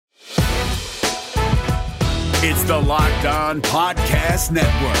It's the Locked On Podcast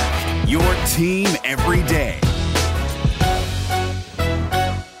Network, your team every day.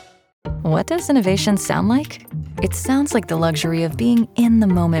 What does innovation sound like? It sounds like the luxury of being in the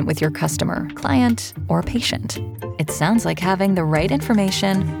moment with your customer, client, or patient. It sounds like having the right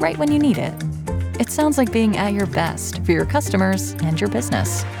information right when you need it. It sounds like being at your best for your customers and your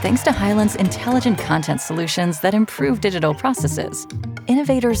business, thanks to Hyland's intelligent content solutions that improve digital processes.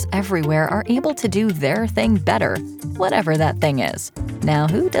 Innovators everywhere are able to do their thing better, whatever that thing is. Now,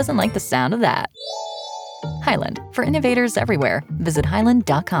 who doesn't like the sound of that? Hyland, for innovators everywhere. Visit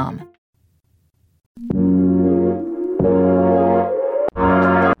hyland.com.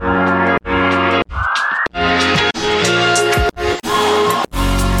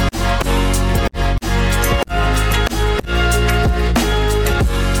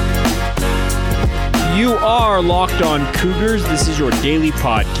 You are Locked On Cougars. This is your daily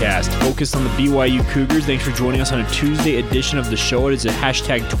podcast focused on the BYU Cougars. Thanks for joining us on a Tuesday edition of the show. It is a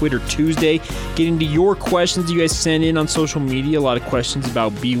hashtag Twitter Tuesday. Getting to your questions you guys send in on social media. A lot of questions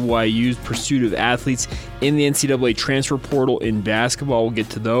about BYU's pursuit of athletes in the NCAA transfer portal in basketball. We'll get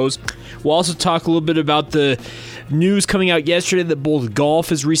to those. We'll also talk a little bit about the news coming out yesterday that both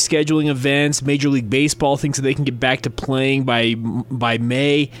golf is rescheduling events. Major League Baseball thinks that they can get back to playing by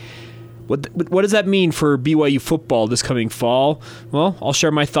May. What does that mean for BYU football this coming fall? Well, I'll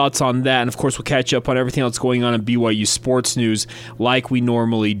share my thoughts on that, and of course we'll catch up on everything else going on in BYU sports news like we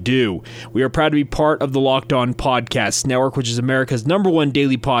normally do. We are proud to be part of the Locked On Podcast Network, which is America's #1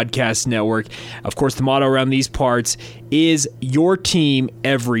 daily podcast network. Of course, the motto around these parts is your team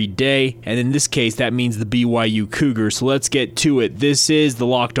every day, and in this case, that means the BYU Cougars. So let's get to it. This is the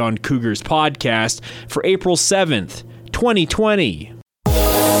Locked On Cougars podcast for April 7th, 2020.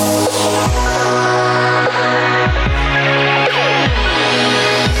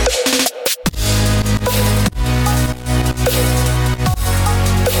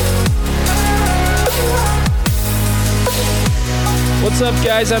 What's up,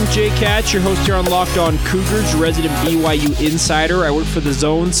 guys? I'm Jay Katz, your host here on Locked On Cougars, your resident BYU insider. I work for the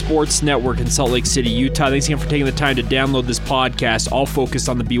Zone Sports Network in Salt Lake City, Utah. Thanks again for taking the time to download this podcast, all focused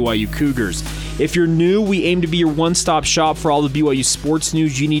on the BYU Cougars. If you're new, we aim to be your one-stop shop for all the BYU sports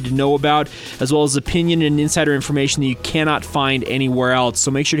news you need to know about, as well as opinion and insider information that you cannot find anywhere else. So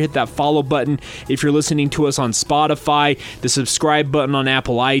make sure to hit that follow button if you're listening to us on Spotify, the subscribe button on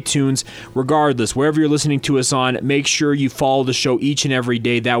Apple iTunes. Regardless, wherever you're listening to us on, make sure you follow the show each and every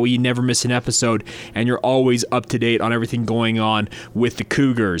day. That way you never miss an episode and you're always up to date on everything going on with the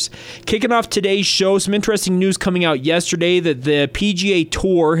Cougars. Kicking off today's show, some interesting news coming out yesterday that the PGA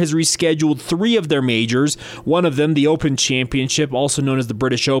Tour has rescheduled 3 of their majors. One of them, the Open Championship, also known as the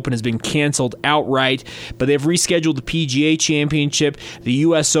British Open, has been canceled outright, but they've rescheduled the PGA Championship, the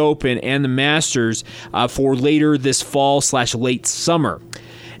US Open, and the Masters for later this fall/late summer.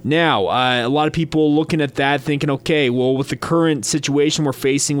 Now, a lot of people looking at that thinking, okay, well, with the current situation we're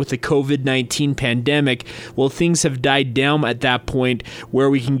facing with the COVID-19 pandemic, well, things have died down at that point where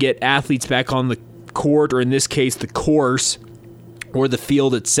we can get athletes back on the court, or in this case, the course, or the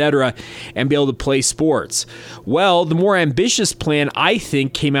field, etc., and be able to play sports. Well, the more ambitious plan, I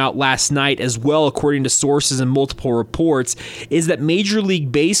think, came out last night as well, according to sources and multiple reports, is that Major League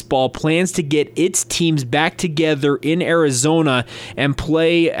Baseball plans to get its teams back together in Arizona and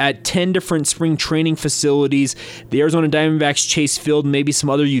play at 10 different spring training facilities, the Arizona Diamondbacks Chase Field, and maybe some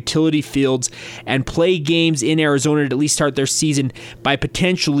other utility fields, and play games in Arizona to at least start their season by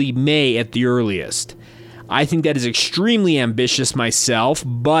potentially May at the earliest. I think that is extremely ambitious myself,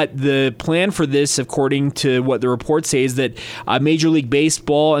 but the plan for this, according to what the reports say, is that Major League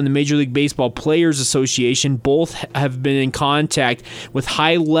Baseball and the Major League Baseball Players Association both have been in contact with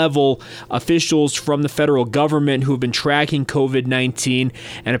high-level officials from the federal government who have been tracking COVID-19,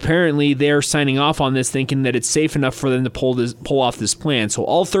 and apparently they're signing off on this, thinking that it's safe enough for them to pull off this plan. So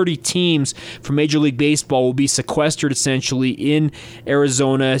all 30 teams from Major League Baseball will be sequestered essentially in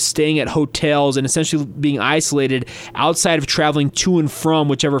Arizona, staying at hotels and essentially being isolated outside of traveling to and from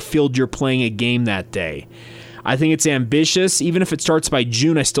whichever field you're playing a game that day. I think it's ambitious. Even if it starts by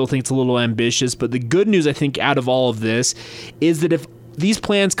June, I still think it's a little ambitious. But the good news, I think, out of all of this is that if these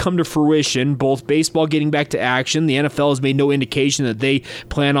plans come to fruition, both baseball getting back to action, the NFL has made no indication that they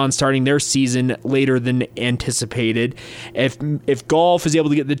plan on starting their season later than anticipated. If golf is able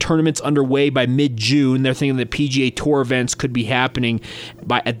to get the tournaments underway by mid-June, they're thinking that PGA Tour events could be happening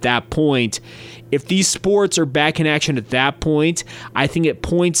at that point. If these sports are back in action at that point, I think it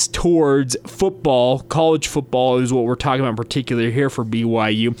points towards football, college football is what we're talking about in particular here for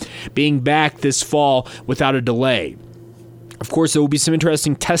BYU, being back this fall without a delay. Of course, there will be some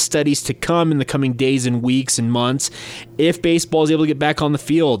interesting test studies to come in the coming days and weeks and months if baseball is able to get back on the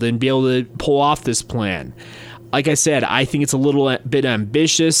field and be able to pull off this plan. Like I said, I think it's a little bit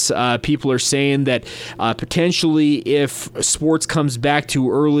ambitious. People are saying that potentially if sports comes back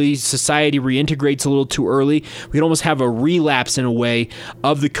too early, society reintegrates a little too early, we could almost have a relapse in a way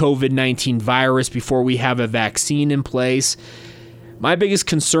of the COVID-19 virus before we have a vaccine in place. My biggest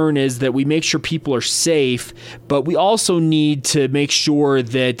concern is that we make sure people are safe, but we also need to make sure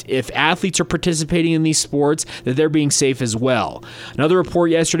that if athletes are participating in these sports, that they're being safe as well. Another report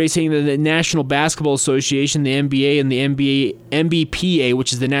yesterday saying that the National Basketball Association, the NBA, and the NBPA,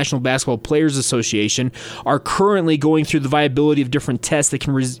 which is the National Basketball Players Association, are currently going through the viability of different tests that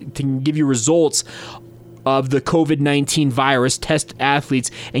can give you results of the COVID-19 virus, test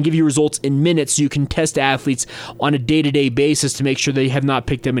athletes, and give you results in minutes so you can test athletes on a day-to-day basis to make sure they have not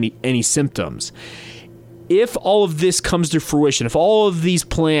picked up any symptoms. If all of this comes to fruition, if all of these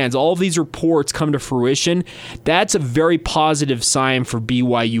plans, all of these reports come to fruition, that's a very positive sign for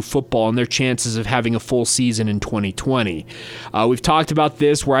BYU football and their chances of having a full season in 2020. We've talked about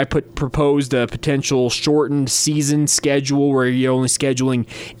this where I proposed a potential shortened season schedule where you're only scheduling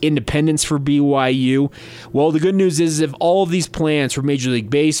independents for BYU. Well, the good news is if all of these plans for Major League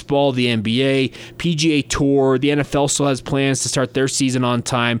Baseball, the NBA, PGA Tour, the NFL still has plans to start their season on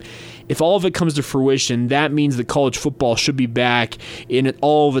time, if all of it comes to fruition, that means that college football should be back in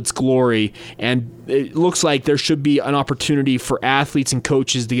all of its glory, and it looks like there should be an opportunity for athletes and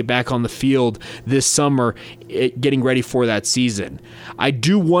coaches to get back on the field this summer, getting ready for that season. I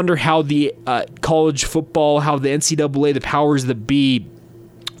do wonder how the college football, how the NCAA, the powers that be,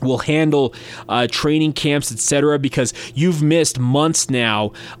 will handle training camps, etc., because you've missed months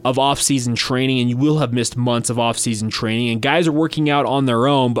now of off-season training, and you will have missed months of off-season training, and guys are working out on their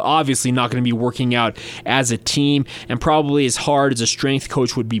own, but obviously not going to be working out as a team, and probably as hard as a strength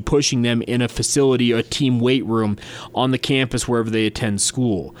coach would be pushing them in a facility or a team weight room on the campus wherever they attend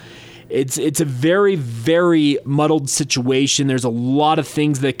school. It's a very, very muddled situation. There's a lot of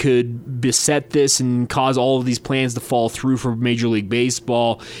things that could beset this and cause all of these plans to fall through for Major League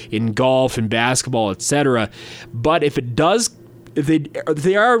Baseball, in golf and basketball, etc. But if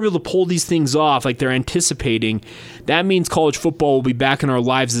they are able to pull these things off like they're anticipating, that means college football will be back in our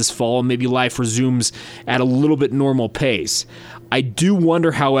lives this fall, and maybe life resumes at a little bit normal pace. I do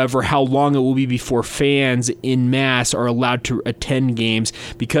wonder, however, how long it will be before fans in mass are allowed to attend games,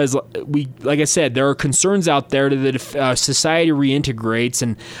 because like I said, there are concerns out there that if society reintegrates,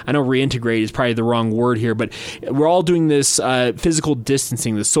 and I know reintegrate is probably the wrong word here, but we're all doing this physical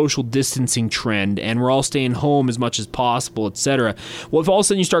distancing, the social distancing trend, and we're all staying home as much as possible, etc. Well, if all of a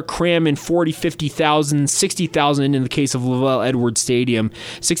sudden you start cramming 40, 50,000, 60,000 in the case of LaVell Edwards Stadium,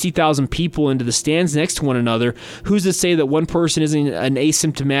 60,000 people into the stands next to one another, who's to say that one person isn't an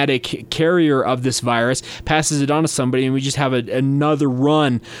asymptomatic carrier of this virus, passes it on to somebody, and we just have another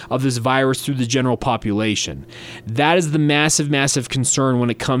run of this virus through the general population? That is the massive, massive concern when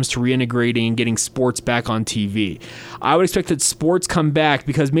it comes to reintegrating and getting sports back on TV. I would expect that sports come back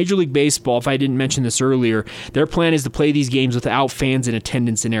because Major League Baseball, if I didn't mention this earlier, their plan is to play these games without fans in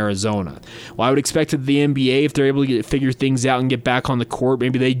attendance in Arizona. Well, I would expect that the NBA, if they're able to figure things out and get back on the court,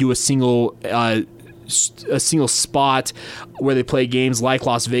 maybe they do a single spot where they play games like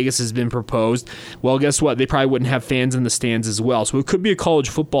Las Vegas has been proposed. Well, guess what? They probably wouldn't have fans in the stands as well. So it could be a college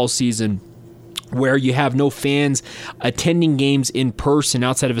football season where you have no fans attending games in person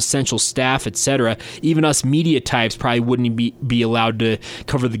outside of essential staff, etc. Even us media types probably wouldn't be allowed to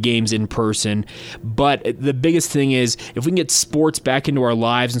cover the games in person. But the biggest thing is, if we can get sports back into our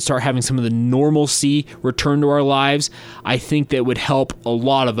lives and start having some of the normalcy return to our lives, I think that would help a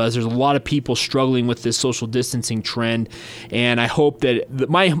lot of us. There's a lot of people struggling with this social distancing trend, and I hope that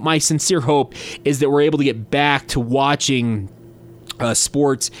my sincere hope is that we're able to get back to watching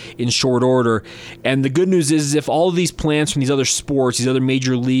sports in short order. And the good news is if all of these plans from these other sports, these other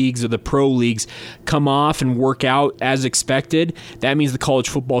major leagues or the pro leagues come off and work out as expected, that means the college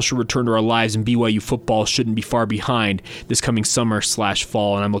football should return to our lives, and BYU football shouldn't be far behind this coming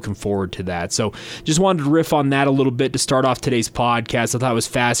summer/fall, and I'm looking forward to that. So just wanted to riff on that a little bit to start off today's podcast. I thought it was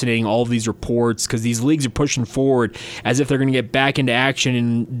fascinating, all of these reports, because these leagues are pushing forward as if they're going to get back into action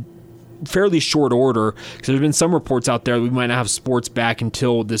in fairly short order, because there's been some reports out there that we might not have sports back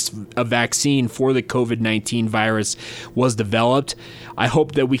until a vaccine for the COVID-19 virus was developed. I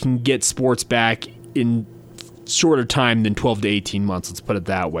hope that we can get sports back in shorter time than 12 to 18 months, let's put it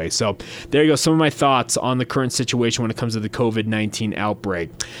that way. So there you go, some of my thoughts on the current situation when it comes to the COVID-19 outbreak.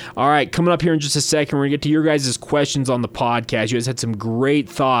 All right, coming up here in just a second, we're going to get to your guys' questions on the podcast. You guys had some great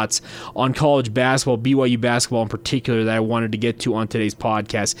thoughts on college basketball, BYU basketball in particular, that I wanted to get to on today's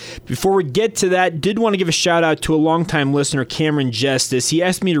podcast. Before we get to that, did want to give a shout out to a longtime listener, Cameron Justice. He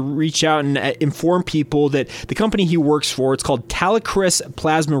asked me to reach out and inform people that the company he works for, it's called Talacris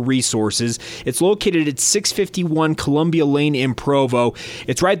Plasma Resources. It's located at 651 Columbia Lane in Provo.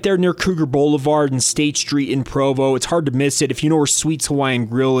 It's right there near Cougar Boulevard and State Street in Provo. It's hard to miss it. If you know where Sweets Hawaiian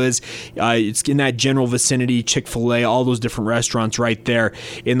Grill is, it's in that general vicinity, Chick-fil-A, all those different restaurants right there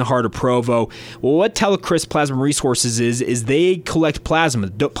in the heart of Provo. Well, what Talacris Plasma Resources is they collect plasma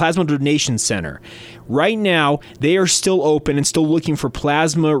donation center. Right now, they are still open and still looking for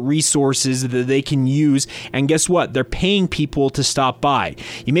plasma resources that they can use. And guess what? They're paying people to stop by.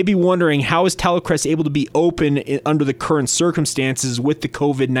 You may be wondering, how is Talacris able to be open under the current circumstances with the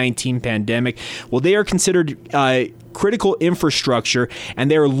COVID-19 pandemic? Well, they are considered critical infrastructure, and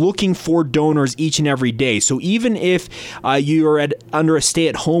they're looking for donors each and every day. So even if you are under a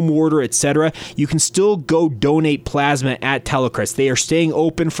stay-at-home order, etc., you can still go donate plasma at Talacris. They are staying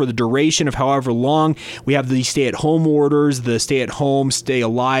open for the duration of however long. We have the stay-at-home orders, the stay-at-home,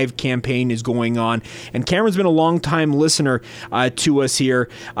 stay-alive campaign is going on. And Cameron's been a long-time listener to us here.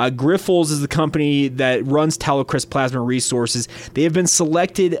 Grifols is the company that runs Talacris Plasma Resources. They have been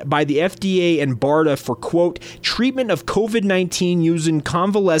selected by the FDA and BARDA for, quote, treatment of COVID-19 using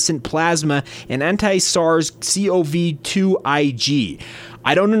convalescent plasma and anti-SARS-CoV-2 Ig.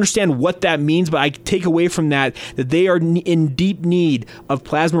 I don't understand what that means, but I take away from that they are in deep need of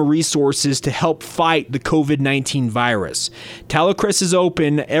plasma resources to help fight the COVID-19 virus. Talacris is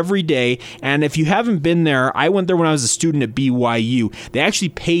open every day, and if you haven't been there, I went there when I was a student at BYU. They actually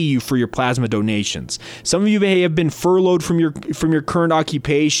pay you for your plasma donations. Some of you may have been furloughed from your current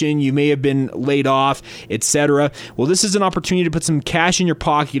occupation. You may have been laid off, etc. Well, this is an opportunity to put some cash in your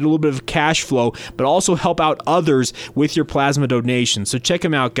pocket, get a little bit of cash flow, but also help out others with your plasma donations. So check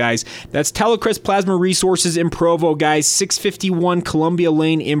them out, guys. That's Talacris Plasma Resources in Provo, guys. 651 Columbia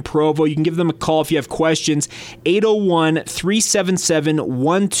Lane in Provo. You can give them a call if you have questions.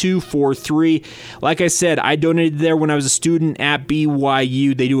 801-377-1243. Like I said, I donated there when I was a student at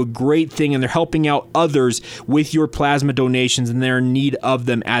BYU. They do a great thing, and they're helping out others with your plasma donations, and they're in need of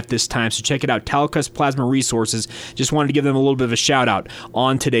them at this time. So check it out, Talacris Plasma Resources. Just wanted to give them a little bit of a shout out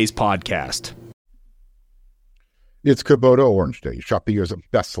on today's podcast. It's Kubota Orange Day. Shop the year's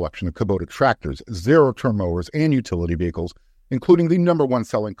best selection of Kubota tractors, zero-turn mowers, and utility vehicles, including the #1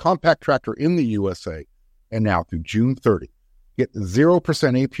 selling compact tractor in the USA. And now through June 30, get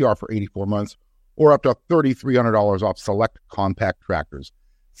 0% APR for 84 months or up to $3,300 off select compact tractors.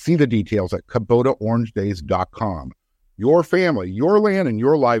 See the details at KubotaOrangeDays.com. Your family, your land, and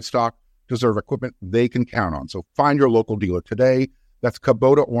your livestock deserve equipment they can count on. So find your local dealer today. That's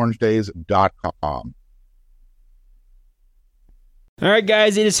KubotaOrangeDays.com. All right,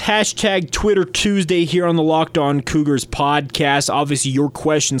 guys, it is hashtag Twitter Tuesday here on the Locked On Cougars podcast. Obviously, your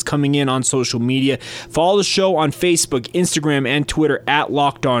questions coming in on social media. Follow the show on Facebook, Instagram, and Twitter at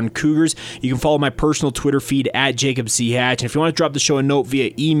Locked On Cougars. You can follow my personal Twitter feed at Jacob C. Hatch. And if you want to drop the show a note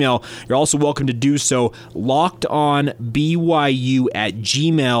via email, you're also welcome to do so.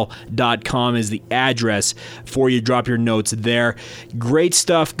 LockedOnBYU@gmail.com is the address for you to drop your notes there. Great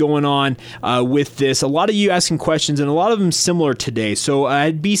stuff going on with this. A lot of you asking questions, and a lot of them similar today. So I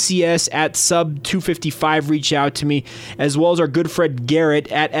had BCS at sub255 reach out to me, as well as our good friend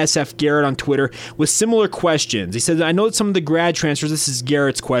Garrett at SF Garrett on Twitter with similar questions. He said, I know that some of the grad transfers, this is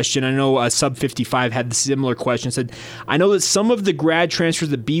Garrett's question. I know sub55 had the similar question. Said, I know that some of the grad transfers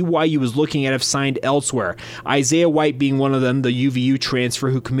that BYU was looking at have signed elsewhere. Isaiah White being one of them, the UVU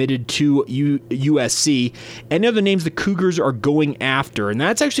transfer who committed to USC. Any other names the Cougars are going after? And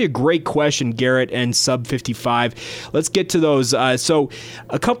that's actually a great question, Garrett and sub55. Let's get to those. So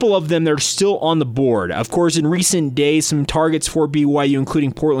a couple of them that are still on the board. Of course, in recent days, some targets for BYU,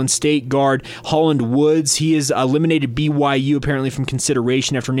 including Portland State guard Holland Woods. He has eliminated BYU apparently from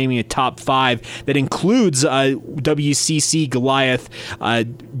consideration after naming a top 5 that includes WCC Goliath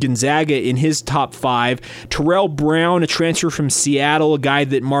Gonzaga in his top 5. Terrell Brown, a transfer from Seattle, a guy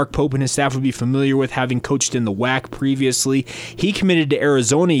that Mark Pope and his staff would be familiar with, having coached in the WAC previously. He committed to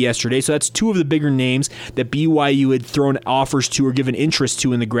Arizona yesterday, so that's 2 of the bigger names that BYU had thrown offers to were given interest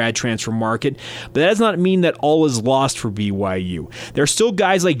to in the grad transfer market, but that does not mean that all is lost for BYU. There are still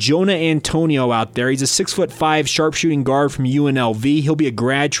guys like Jonah Antonio out there. He's a 6'5" sharpshooting guard from UNLV. He'll be a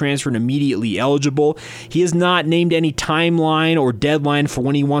grad transfer and immediately eligible. He has not named any timeline or deadline for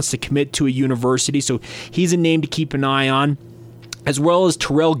when he wants to commit to a university, so he's a name to keep an eye on, as well as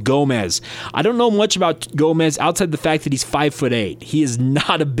Terrell Gomez. I don't know much about Gomez outside the fact that he's 5'8". He is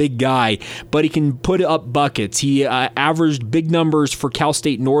not a big guy, but he can put up buckets. He averaged big numbers for Cal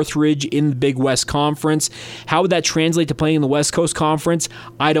State Northridge in the Big West Conference. How would that translate to playing in the West Coast Conference?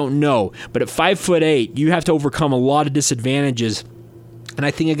 I don't know. But at 5'8", you have to overcome a lot of disadvantages. And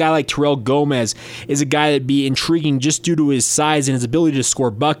I think a guy like Terrell Gomez is a guy that'd be intriguing just due to his size and his ability to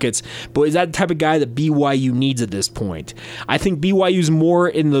score buckets. But is that the type of guy that BYU needs at this point? I think BYU's more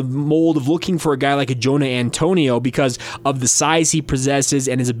in the mold of looking for a guy like a Jonah Antonio because of the size he possesses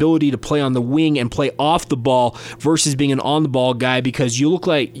and his ability to play on the wing and play off the ball versus being an on-the-ball guy, because you look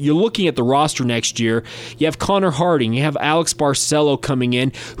like you're looking at the roster next year. You have Connor Harding, you have Alex Barcelo coming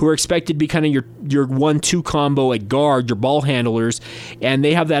in, who are expected to be kind of your 1-2 combo at guard, your ball handlers, and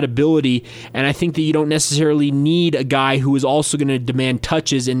they have that ability, and I think that you don't necessarily need a guy who is also going to demand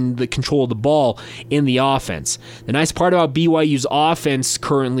touches and the control of the ball in the offense. The nice part about BYU's offense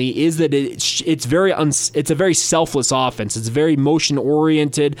currently is that it's a very selfless offense. It's very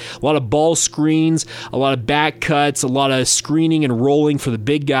motion-oriented, a lot of ball screens, a lot of back cuts, a lot of screening and rolling for the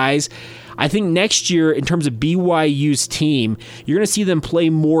big guys. I think next year, in terms of BYU's team, you're going to see them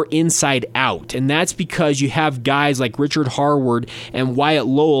play more inside out, and that's because you have guys like Richard Harward and Wyatt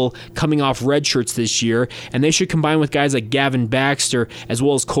Lowell coming off red shirts this year, and they should combine with guys like Gavin Baxter as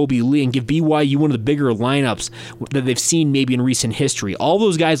well as Kobe Lee and give BYU one of the bigger lineups that they've seen maybe in recent history. All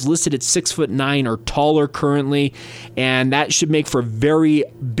those guys listed at 6'9" or taller currently, and that should make for a very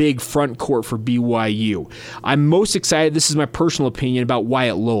big front court for BYU. I'm most excited, this is my personal opinion, about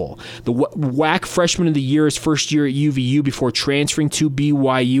Wyatt Lowell. The WAC freshman of the year, his first year at UVU before transferring to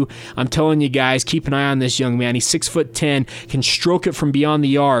BYU. I'm telling you guys, keep an eye on this young man. He's 6'10", can stroke it from beyond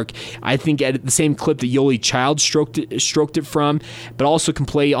the arc. I think at the same clip that Yoli Child stroked it from, but also can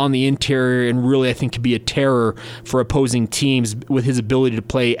play on the interior and really I think could be a terror for opposing teams with his ability to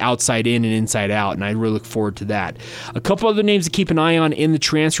play outside in and inside out, and I really look forward to that. A couple other names to keep an eye on in the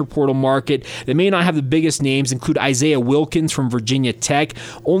transfer portal market that may not have the biggest names include Isaiah Wilkins from Virginia Tech.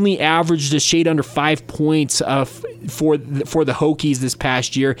 Only averaged a shade under 5 points for the Hokies this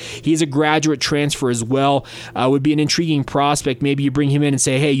past year. He's a graduate transfer as well. Would be an intriguing prospect. Maybe you bring him in and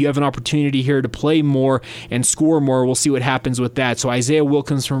say, hey, you have an opportunity here to play more and score more. We'll see what happens with that. So Isaiah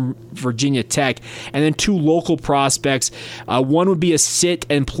Wilkins from Virginia Tech. And then 2 local prospects. One would be a sit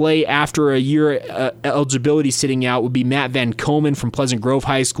and play after a year eligibility sitting out would be Matt Van Komen from Pleasant Grove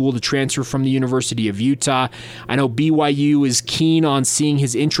High School, the transfer from the University of Utah. I know BYU is keen on seeing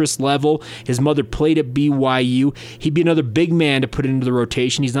his interest level. His mother played at BYU. He'd be another big man to put into the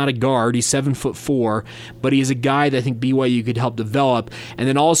rotation. He's not a guard. He's 7'4", but he is a guy that I think BYU could help develop. And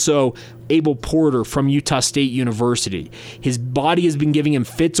then also Abel Porter from Utah State University. His body has been giving him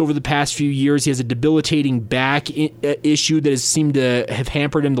fits over the past few years. He has a debilitating back issue that has seemed to have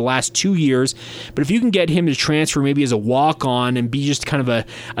hampered him the last 2 years. But if you can get him to transfer maybe as a walk-on and be just kind of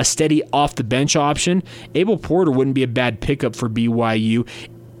a steady off-the-bench option, Abel Porter wouldn't be a bad pickup for BYU.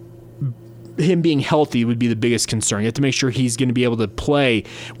 Him being healthy would be the biggest concern. You have to make sure he's going to be able to play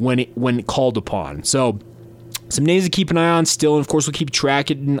when called upon. So some names to keep an eye on still, and of course we'll keep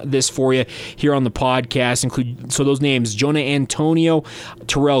tracking this for you here on the podcast. So those names: Jonah Antonio,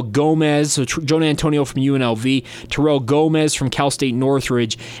 Terrell Gomez, so Jonah Antonio from UNLV, Terrell Gomez from Cal State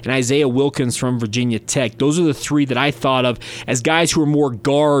Northridge, and Isaiah Wilkins from Virginia Tech. Those are the 3 that I thought of as guys who are more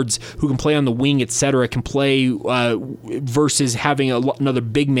guards, who can play on the wing, etc., can play versus having another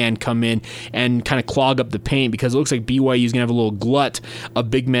big man come in and kind of clog up the paint, because it looks like BYU is going to have a little glut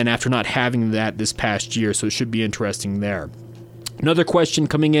of big men after not having that this past year, so it should be interesting there. Another question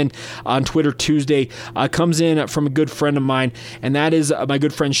coming in on Twitter Tuesday comes in from a good friend of mine, and that is my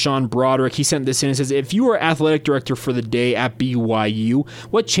good friend Sean Broderick. He sent this in and says, if you were athletic director for the day at BYU,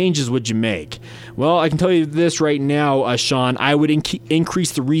 what changes would you make? Well, I can tell you this right now, Sean. I would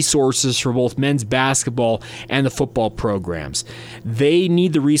increase the resources for both men's basketball and the football programs. They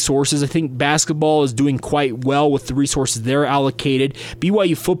need the resources. I think basketball is doing quite well with the resources they're allocated.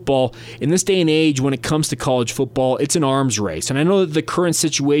 BYU football, in this day and age, when it comes to college football, it's an arms race. And I know that the current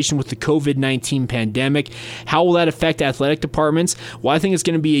situation with the COVID-19 pandemic, how will that affect athletic departments? Well, I think it's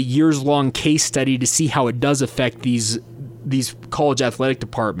going to be a years-long case study to see how it does affect these these college athletic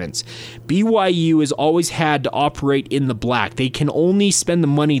departments. BYU has always had to operate in the black. They can only spend the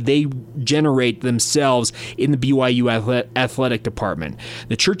money they generate themselves in the BYU athletic department.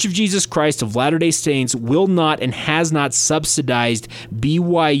 The Church of Jesus Christ of Latter-day Saints will not and has not subsidized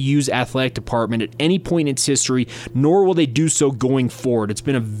BYU's athletic department at any point in its history, nor will they do so going forward. It's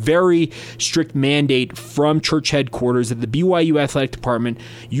been a very strict mandate from church headquarters that the BYU athletic department,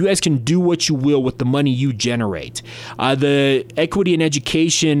 you guys can do what you will with the money you generate. The Equity in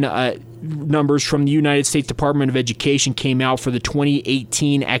Education numbers from the United States Department of Education came out for the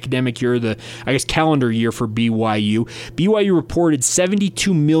 2018 academic year, calendar year for BYU. BYU reported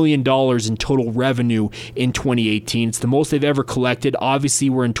 $72 million in total revenue in 2018. It's the most they've ever collected. Obviously,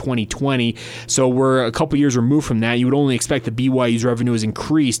 we're in 2020, so we're a couple years removed from that. You would only expect that BYU's revenue has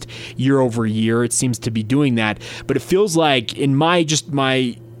increased year over year. It seems to be doing that, but it feels like, in my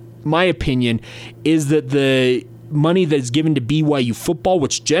opinion, is that the money that is given to BYU football,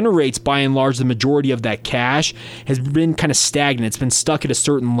 which generates by and large the majority of that cash, has been kind of stagnant. It's been stuck at a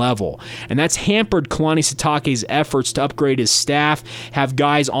certain level. And that's hampered Kalani Sitake's efforts to upgrade his staff, have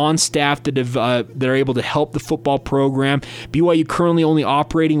guys on staff that are able to help the football program. BYU currently only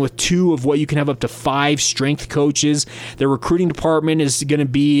operating with 2 of what you can have up to 5 strength coaches. Their recruiting department is going to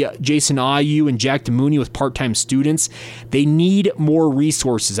be Jason Ayu and Jack Demooney with part-time students. They need more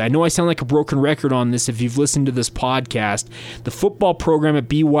resources. I know I sound like a broken record on this if you've listened to this podcast. The football program at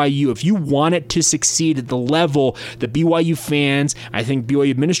BYU, if you want it to succeed at the level that BYU fans, I think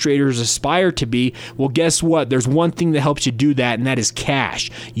BYU administrators aspire to be, well, guess what? There's one thing that helps you do that, and that is cash.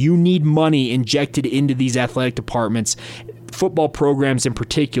 You need money injected into these athletic departments, football programs in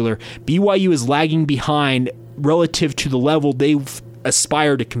particular. BYU is lagging behind relative to the level they've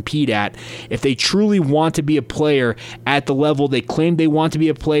aspire to compete at. If they truly want to be a player at the level they claim they want to be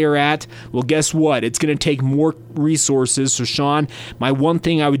a player at, well, guess what? It's going to take more resources. So, Sean, my one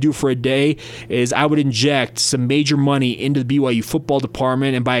thing I would do for a day is I would inject some major money into the BYU football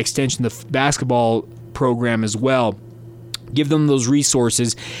department and by extension the basketball program as well. Give them those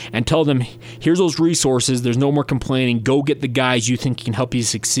resources and tell them, here's those resources. There's no more complaining. Go get the guys you think can help you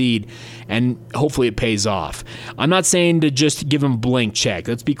succeed, and hopefully it pays off. I'm not saying to just give them a blank check.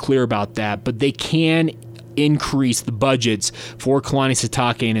 Let's be clear about that. But they can increase the budgets for Kalani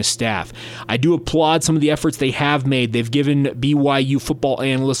Sitake and his staff. I do applaud some of the efforts they have made. They've given BYU football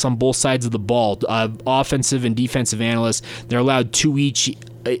analysts on both sides of the ball, offensive and defensive analysts. They're allowed 2 each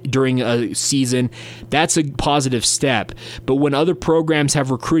during a season. That's a positive step. But when other programs have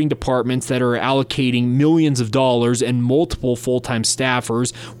recruiting departments that are allocating millions of dollars and multiple full-time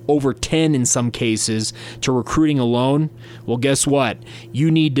staffers, over 10 in some cases, to recruiting alone, well, guess what? You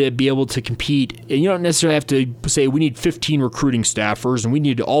need to be able to compete. And you don't necessarily have to say we need 15 recruiting staffers and we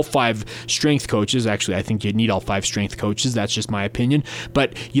need all 5 strength coaches. Actually, I think you need all 5 strength coaches. That's just my opinion.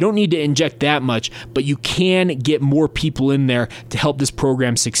 But you don't need to inject that much, but you can get more people in there to help this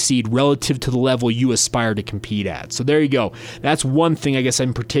program succeed relative to the level you aspire to compete at. So there you go. That's one thing I guess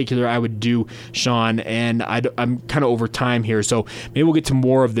in particular I would do, Sean, and I'm kind of over time here, so maybe we'll get to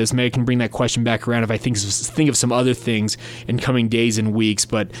more of this. Maybe I can bring that question back around if I think of some other things in coming days and weeks.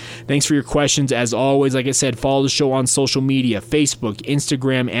 But thanks for your questions. As always, like I said, follow the show on social media, Facebook,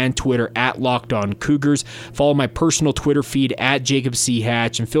 Instagram, and Twitter at Locked On Cougars. Follow my personal Twitter feed at Jacob C.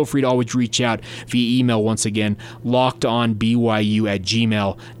 Hatch, and feel free to always reach out via email once again, lockedonbyu@gmail.com.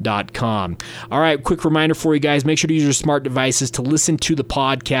 All right, quick reminder for you guys, make sure to use your smart devices to listen to the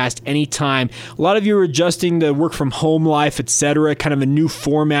podcast anytime. A lot of you are adjusting the work from home life, etc., kind of a new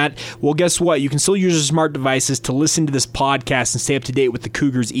format. Well, guess what? You can still use your smart devices to listen to this podcast and stay up to date with the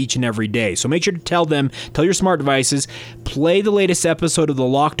Cougars each and every day. So make sure to tell your smart devices, play the latest episode of the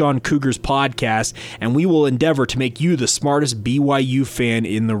Locked On Cougars podcast, and we will endeavor to make you the smartest BYU fan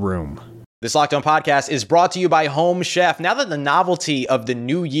in the room. This Locked On podcast is brought to you by Home Chef. Now that the novelty of the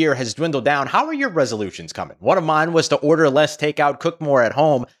new year has dwindled down, how are your resolutions coming? One of mine was to order less takeout, cook more at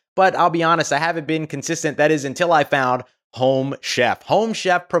home, but I'll be honest, I haven't been consistent. That is until I found Home Chef. Home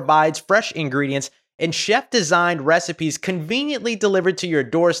Chef provides fresh ingredients and chef-designed recipes conveniently delivered to your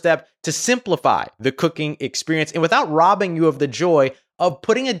doorstep to simplify the cooking experience and without robbing you of the joy of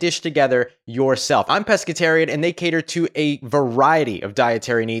putting a dish together yourself. I'm pescatarian and they cater to a variety of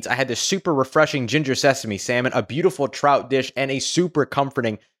dietary needs. I had this super refreshing ginger sesame salmon, a beautiful trout dish, and a super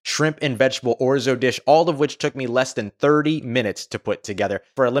comforting shrimp and vegetable orzo dish, all of which took me less than 30 minutes to put together.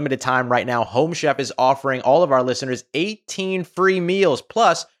 For a limited time right now, Home Chef is offering all of our listeners 18 free meals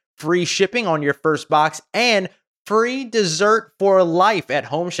plus free shipping on your first box and free dessert for life at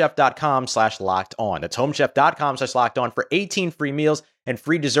homechef.com/lockedon. That's homechef.com/lockedon for 18 free meals and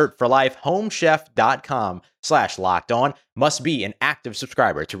free dessert for life. Homechef.com/lockedon. YouTube.com/LockedOn. Must be an active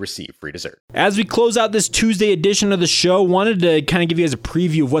subscriber to receive free dessert. As we close out this Tuesday edition of the show, wanted to kind of give you guys a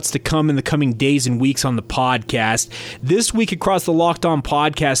preview of what's to come in the coming days and weeks on the podcast. This week across the Locked On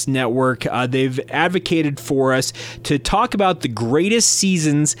Podcast Network, they've advocated for us to talk about the greatest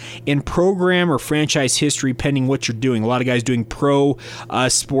seasons in program or franchise history, pending what you're doing. A lot of guys doing pro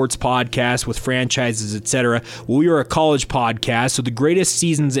sports podcasts with franchises, etc. Well, we are a college podcast, so the greatest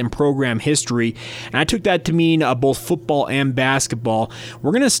seasons in program history. And I took that to mean both football and basketball.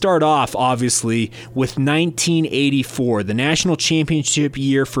 We're going to start off, obviously, with 1984, the national championship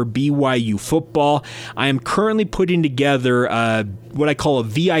year for BYU football. I am currently putting together what I call a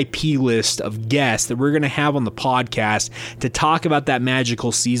VIP list of guests that we're going to have on the podcast to talk about that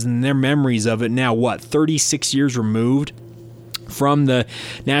magical season and their memories of it now, 36 years removed from the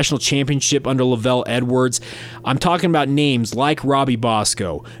national championship under Lavelle Edwards. I'm talking about names like Robbie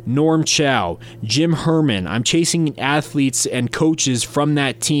Bosco, Norm Chow, Jim Herman. I'm chasing athletes and coaches from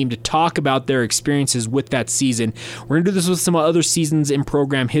that team to talk about their experiences with that season. We're going to do this with some other seasons in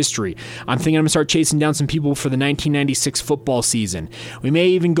program history. I'm thinking I'm going to start chasing down some people for the 1996 football season. We may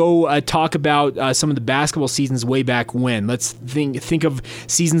even go talk about some of the basketball seasons way back when. Let's think of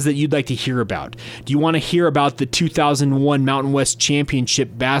seasons that you'd like to hear about. Do you want to hear about the 2001 Mountain West Championship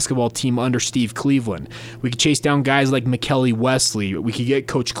basketball team under Steve Cleveland? We could chase down guys like McKelly Wesley. We could get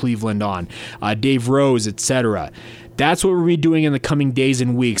Coach Cleveland on, Dave Rose, etc. That's what we'll be doing in the coming days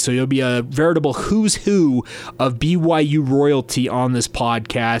and weeks. So you'll be a veritable who's who of BYU royalty on this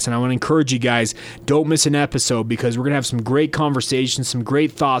podcast. And I want to encourage you guys, don't miss an episode because we're going to have some great conversations, some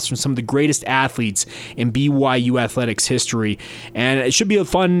great thoughts from some of the greatest athletes in BYU athletics history. And it should be a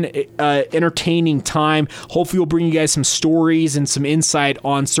fun, entertaining time. Hopefully we'll bring you guys some stories and some insight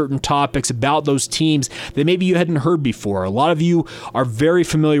on certain topics about those teams that maybe you hadn't heard before. A lot of you are very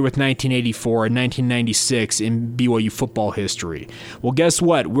familiar with 1984 and 1996 in BYU football history. Well, guess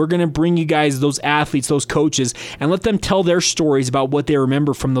what? We're going to bring you guys those athletes, those coaches, and let them tell their stories about what they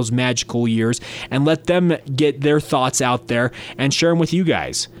remember from those magical years and let them get their thoughts out there and share them with you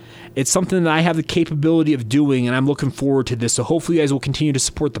guys. It's something that I have the capability of doing, and I'm looking forward to this. So hopefully you guys will continue to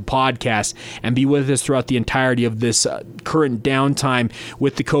support the podcast and be with us throughout the entirety of this current downtime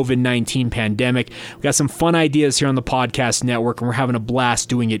with the COVID-19 pandemic. We've got some fun ideas here on the podcast network, and we're having a blast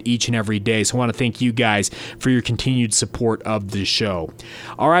doing it each and every day. So I want to thank you guys for your continued support of the show.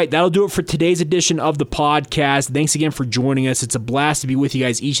 All right, that'll do it for today's edition of the podcast. Thanks again for joining us. It's a blast to be with you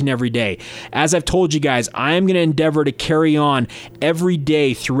guys each and every day. As I've told you guys, I am going to endeavor to carry on every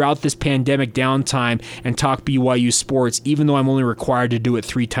day throughout this pandemic downtime and talk BYU sports, even though I'm only required to do it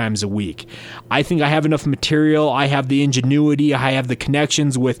 3 times a week. I think I have enough material. I have the ingenuity. I have the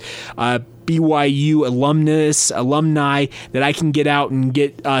connections with BYU alumni that I can get out and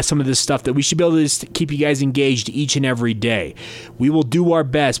get some of this stuff that we should be able to keep you guys engaged each and every day. We will do our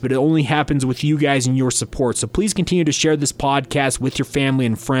best, but it only happens with you guys and your support. So please continue to share this podcast with your family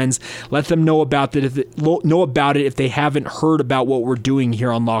and friends. Let them know about it if they haven't heard about what we're doing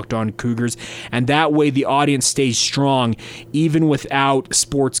here on Locked On Cougars. And that way the audience stays strong even without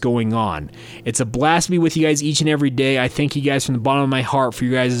sports going on. It's a blast to be with you guys each and every day. I thank you guys from the bottom of my heart for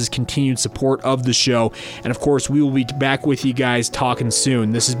your guys' continued support of the show. And of course, we will be back with you guys talking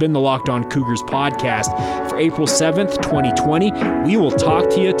soon. This has been the Locked On Cougars podcast for April 7th, 2020. We will talk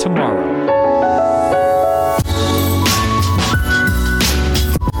to you tomorrow.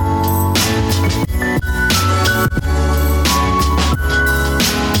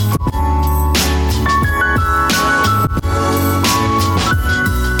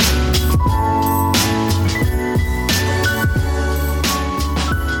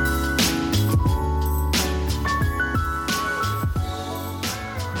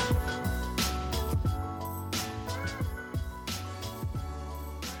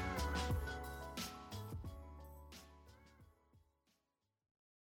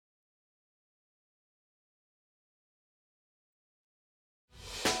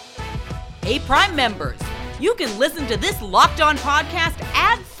 Hey, Prime members, you can listen to this Locked On podcast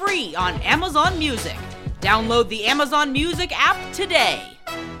ad-free on Amazon Music. Download the Amazon Music app today.